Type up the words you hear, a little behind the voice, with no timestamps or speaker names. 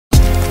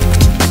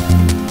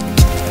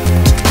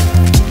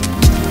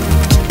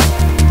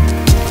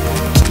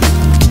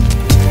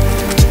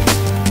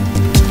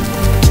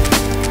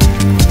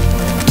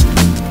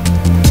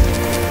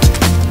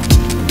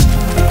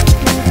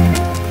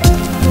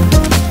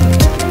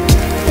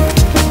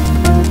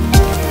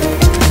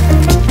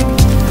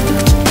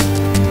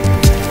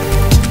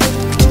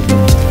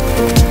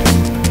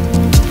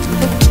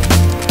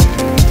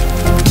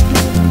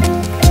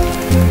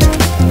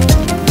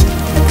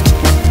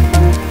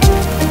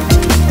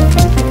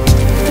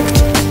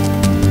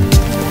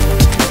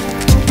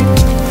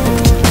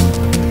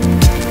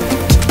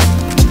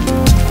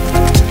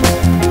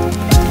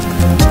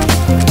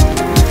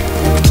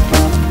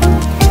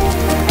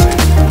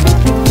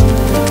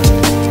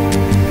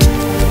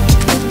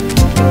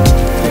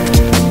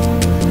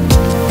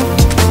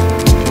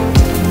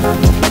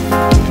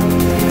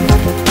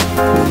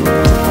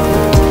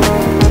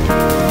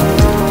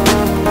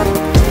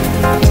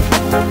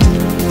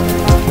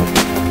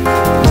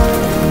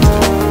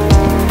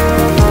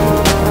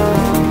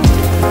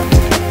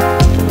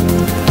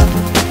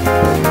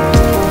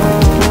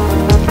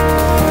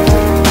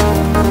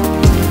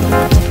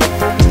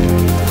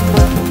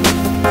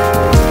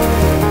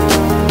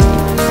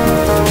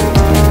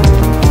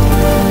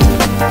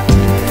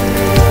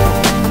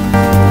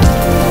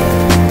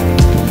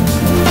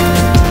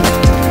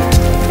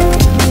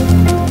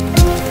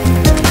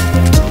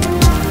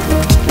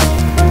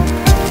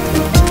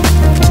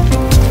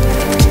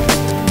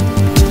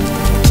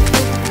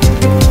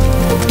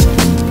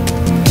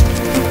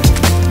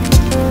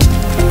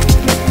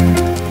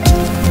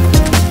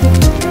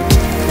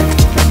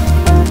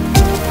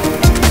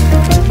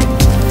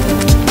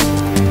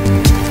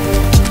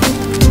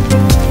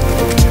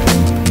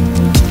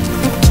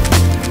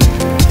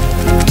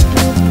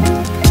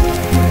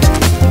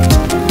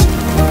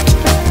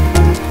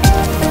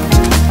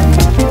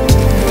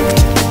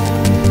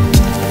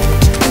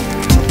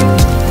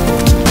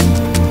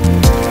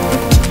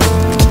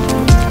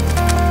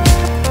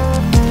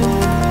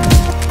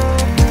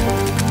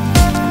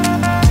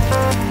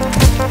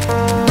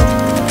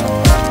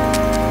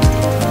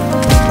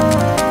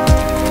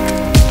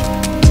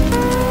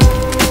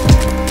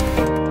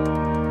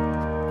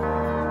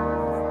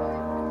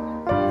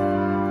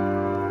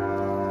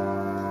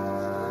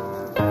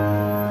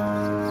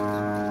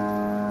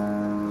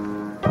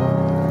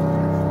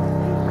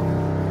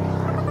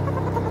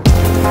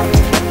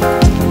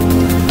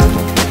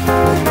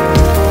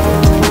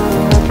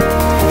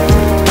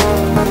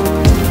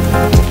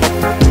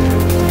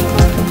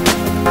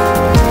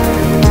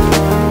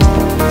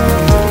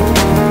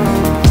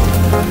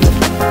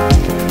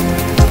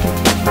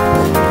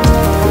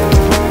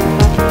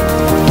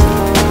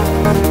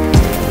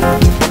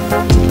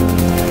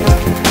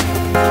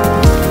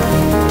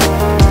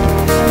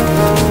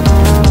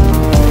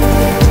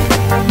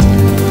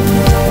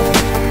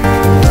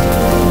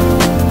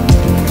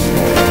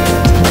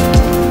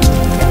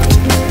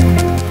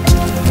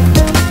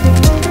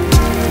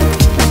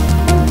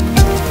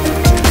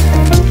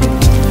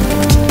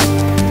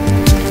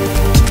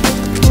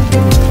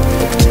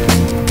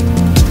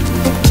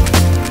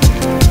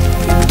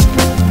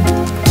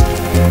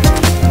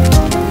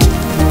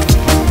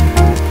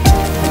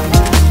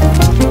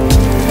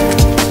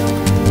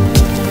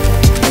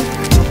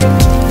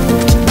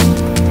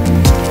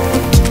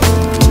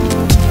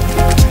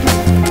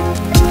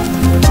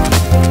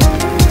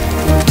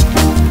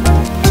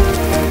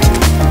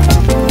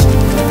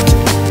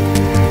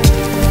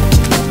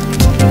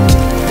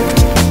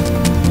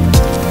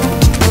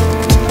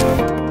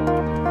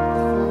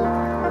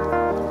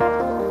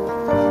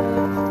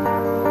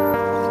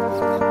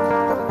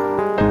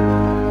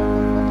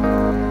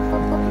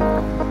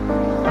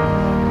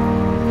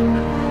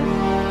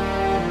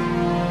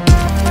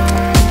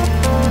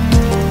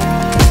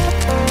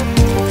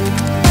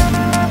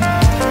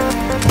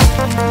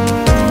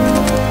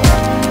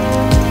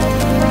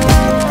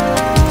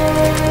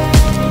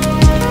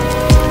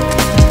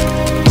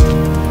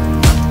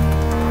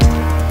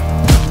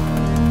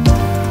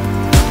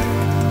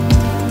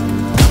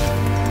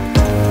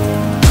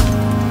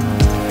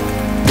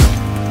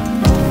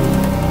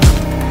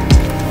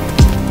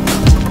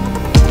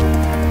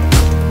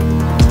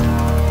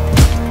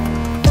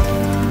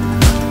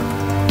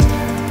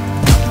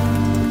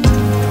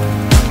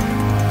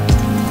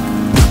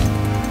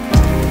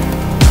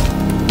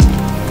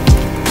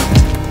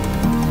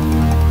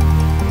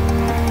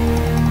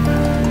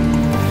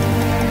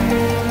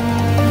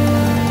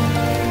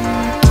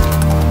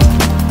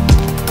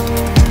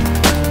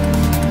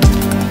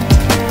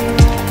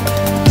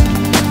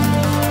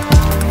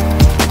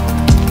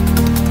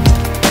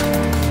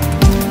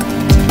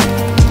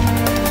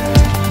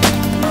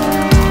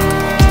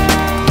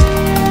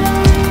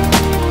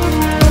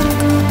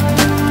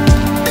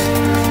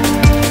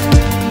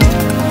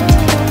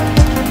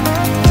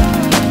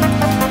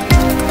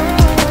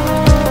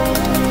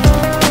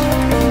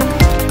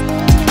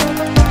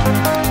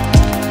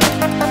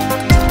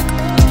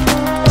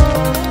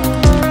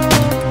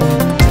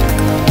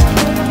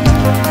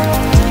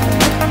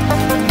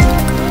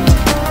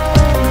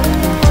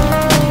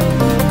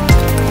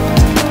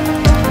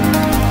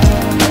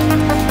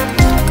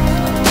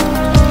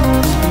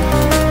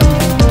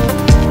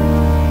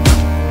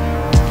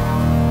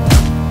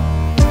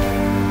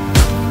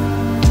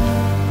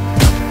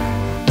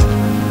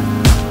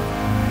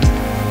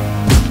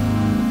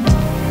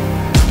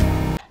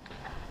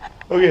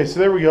Okay, so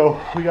there we go.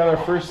 We got our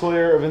first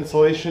layer of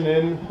insulation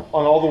in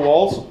on all the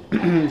walls,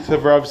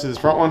 except for obviously this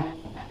front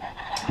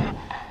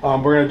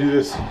one. We're gonna do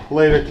this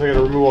later because I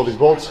gotta remove all these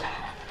bolts.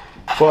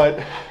 But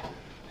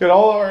got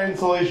all our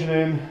insulation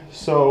in,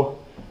 so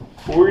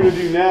what we're gonna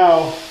do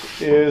now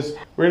is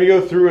we're gonna go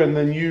through and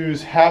then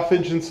use 1/2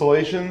 inch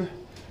insulation.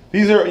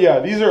 These are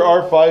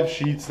R5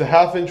 sheets. The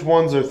 1/2 inch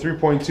ones are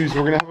 3.2, so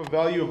we're gonna have a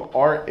value of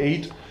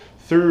R8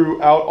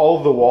 throughout all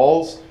of the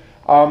walls.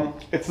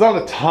 It's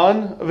not a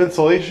ton of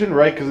insulation,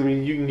 right? Because I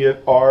mean, you can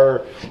get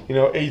R,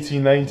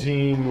 18,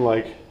 19,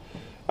 like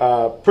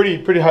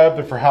pretty high up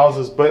there for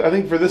houses. But I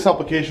think for this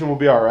application, we'll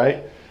be all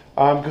right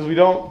because we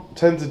don't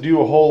tend to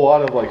do a whole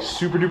lot of like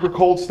super duper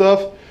cold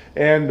stuff,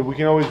 and we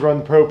can always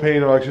run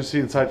propane or electricity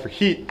inside for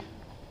heat.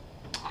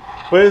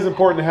 But it is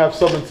important to have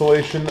some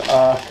insulation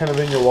kind of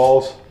in your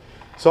walls.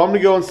 So I'm gonna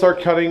go and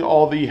start cutting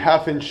all the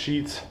 1/2 inch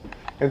sheets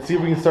and see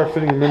if we can start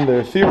fitting them in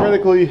there.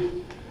 Theoretically,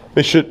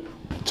 they should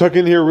tuck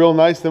in here real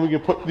nice, then we can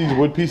put these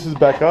wood pieces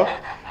back up,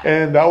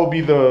 and that will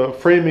be the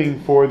framing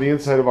for the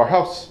inside of our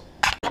house.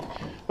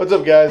 What's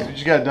up, guys? We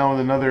just got done with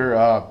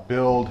another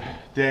build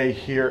day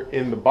here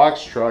in the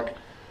box truck.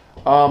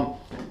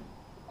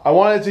 I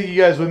wanted to take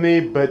you guys with me,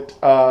 but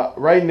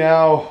right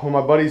now when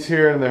my buddy's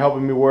here and they're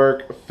helping me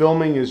work,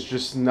 filming is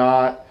just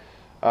not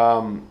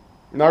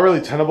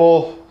really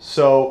tenable.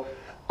 So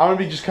I'm gonna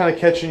be just kind of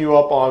catching you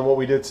up on what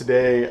we did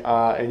today,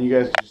 and you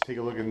guys can just take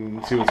a look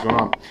and see what's going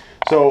on.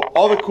 So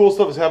all the cool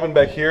stuff has happened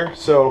back here.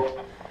 So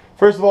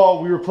first of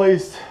all, we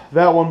replaced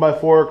that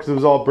 1x4 because it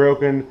was all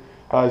broken.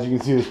 As you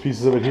can see, there's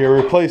pieces of it here.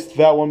 We replaced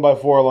that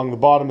 1x4 along the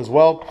bottom as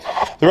well.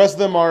 The rest of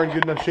them are in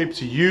good enough shape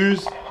to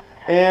use,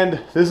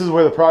 and this is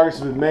where the progress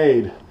has been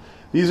made.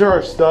 These are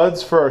our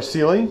studs for our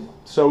ceiling.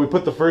 So we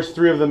put the first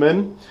 3 of them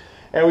in,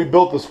 and we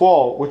built this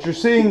wall. What you're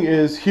seeing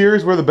is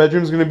here's where the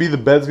bedroom's going to be. The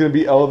bed's going to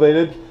be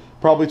elevated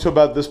probably to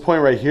about this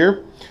point right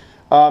here.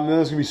 Then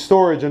there's going to be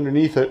storage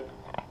underneath it.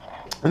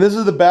 And this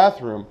is the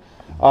bathroom.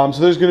 So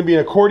there's going to be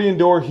an accordion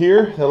door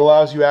here that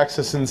allows you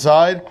access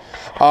inside,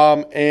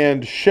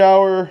 and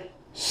shower,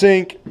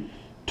 sink,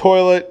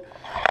 toilet,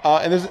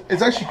 and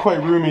it's actually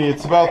quite roomy.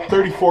 It's about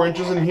 34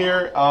 inches in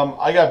here.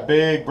 I got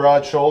big,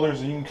 broad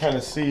shoulders, and you can kind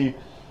of see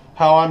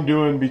how I'm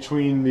doing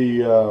between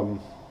the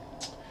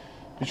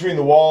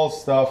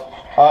walls stuff.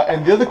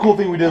 And the other cool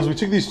thing we did is we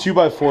took these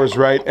 2x4s,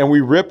 right, and we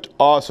ripped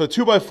off. So a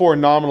 2x4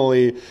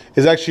 nominally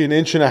is actually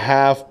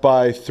 1.5 inches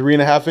by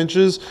 3.5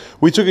 inches.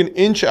 We took 1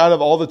 inch out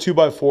of all the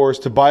 2x4s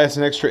to buy us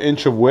an extra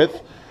inch of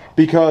width,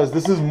 because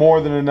this is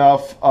more than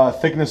enough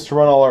thickness to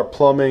run all our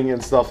plumbing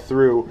and stuff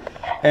through.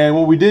 And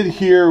what we did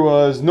here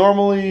was,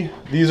 normally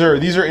these are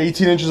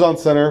 18 inches on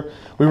center.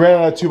 We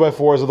ran out of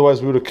 2x4s, otherwise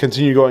we would have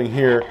continued going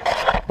here.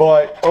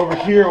 But over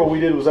here, what we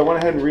did was I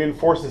went ahead and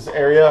reinforced this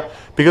area.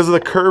 Because of the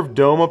curved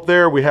dome up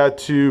there, we had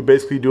to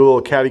basically do a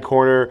little catty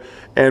corner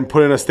and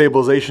put in a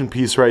stabilization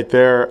piece right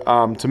there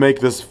to make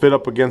this fit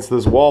up against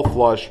this wall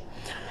flush.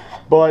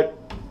 But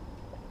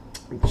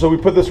so we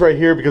put this right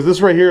here because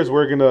this right here is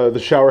where the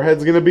shower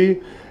head's gonna be.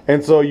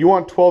 And so you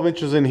want 12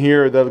 inches in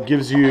here. That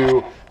gives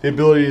you the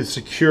ability to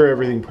secure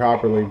everything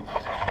properly.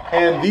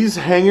 And these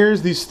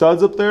hangers, these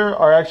studs up there,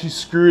 are actually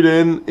screwed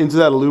into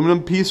that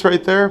aluminum piece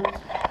right there.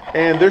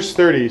 And they're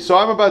sturdy. So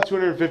I'm about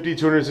 250,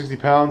 260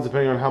 pounds,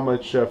 depending on how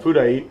much food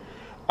I eat.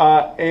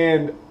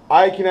 And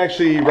I can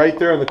actually, right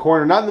there in the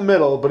corner, not in the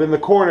middle, but in the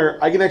corner,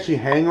 I can actually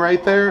hang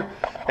right there.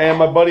 And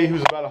my buddy,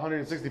 who's about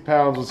 160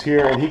 pounds, was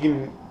here, and he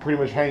can pretty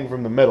much hang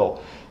from the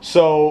middle.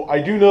 So I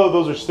do know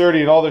those are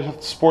sturdy, and all they have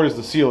to support is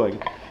the ceiling.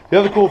 The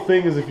other cool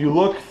thing is if you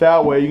look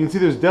that way, you can see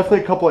there's definitely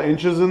a couple of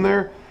inches in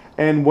there.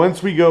 And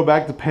once we go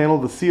back to panel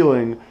the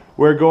ceiling,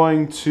 we're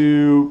going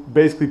to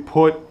basically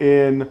put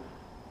in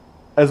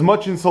as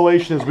much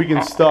insulation as we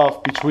can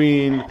stuff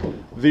between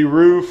the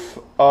roof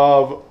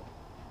of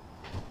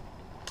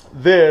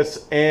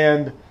this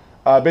and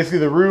basically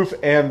the roof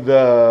and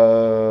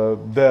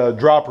the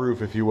drop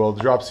roof, if you will,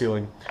 the drop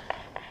ceiling.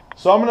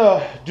 So I'm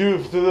gonna do,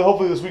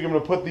 hopefully this week, I'm gonna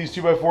put these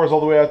 2x4s all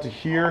the way out to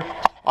here.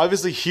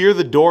 Obviously here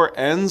the door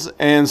ends,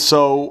 and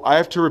so I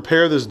have to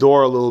repair this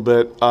door a little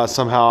bit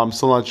somehow. I'm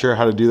still not sure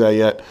how to do that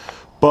yet.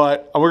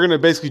 But we're gonna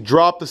basically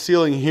drop the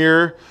ceiling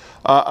here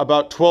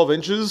about 12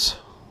 inches.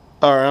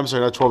 Or I'm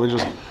sorry, not 12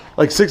 inches,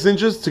 like 6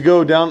 inches to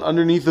go down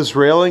underneath this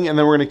railing, and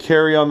then we're gonna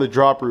carry on the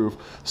drop roof.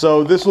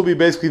 So this will be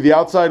basically the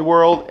outside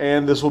world,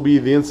 and this will be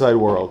the inside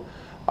world.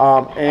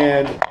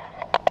 And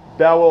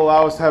that will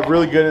allow us to have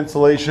really good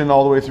insulation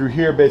all the way through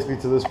here, basically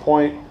to this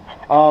point.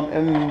 We've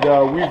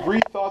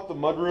rethought the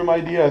mudroom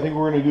idea. I think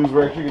what we're gonna do is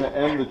we're actually gonna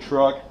end the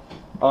truck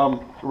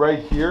right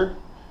here,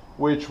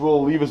 which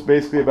will leave us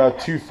basically about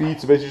 2 feet.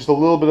 So basically just a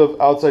little bit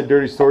of outside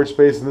dirty storage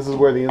space, and this is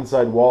where the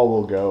inside wall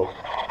will go.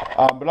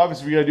 But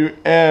obviously we gotta do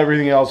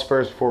everything else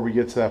first before we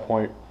get to that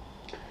point.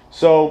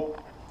 So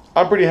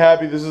I'm pretty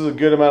happy. This is a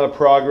good amount of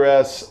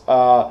progress.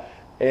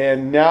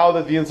 And now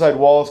that the inside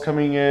wall is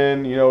coming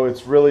in,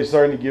 it's really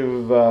starting to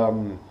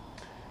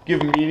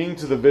give meaning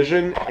to the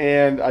vision,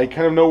 and I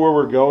kind of know where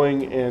we're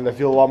going, and I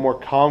feel a lot more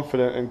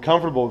confident and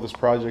comfortable with this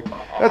project.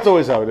 That's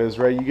always how it is,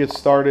 right? You get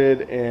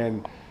started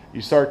and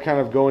you start kind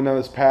of going down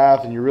this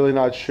path and you're really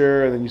not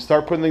sure, and then you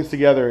start putting things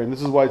together. And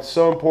this is why it's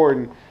so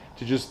important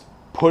to just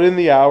put in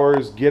the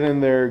hours, get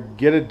in there,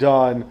 get it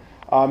done,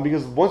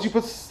 because once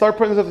you start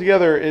putting stuff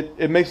together,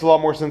 it makes a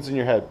lot more sense in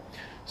your head.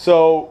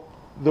 So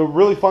the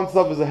really fun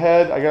stuff is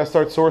ahead. I gotta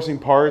start sourcing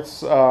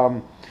parts,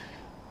 a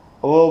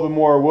little bit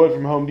more wood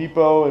from Home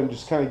Depot, and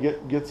just kind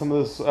of get some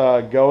of this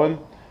going.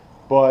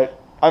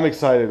 But I'm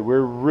excited.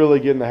 We're really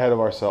getting ahead of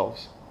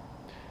ourselves.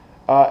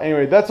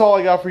 Anyway, that's all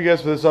I got for you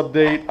guys for this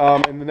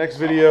update. In the next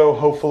video,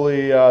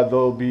 hopefully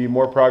there'll be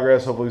more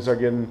progress. Hopefully we start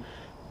getting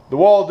the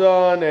wall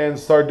done and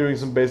start doing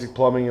some basic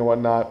plumbing and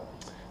whatnot.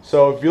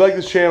 So if you like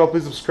this channel,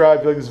 please subscribe.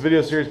 If you like this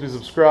video series, please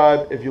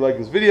subscribe. If you like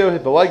this video,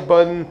 hit the like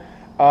button.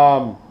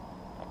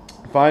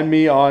 Find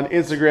me on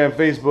Instagram,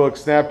 Facebook,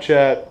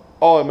 Snapchat,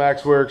 all at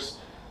MaksWerks.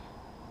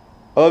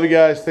 I love you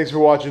guys. Thanks for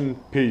watching.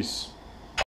 Peace.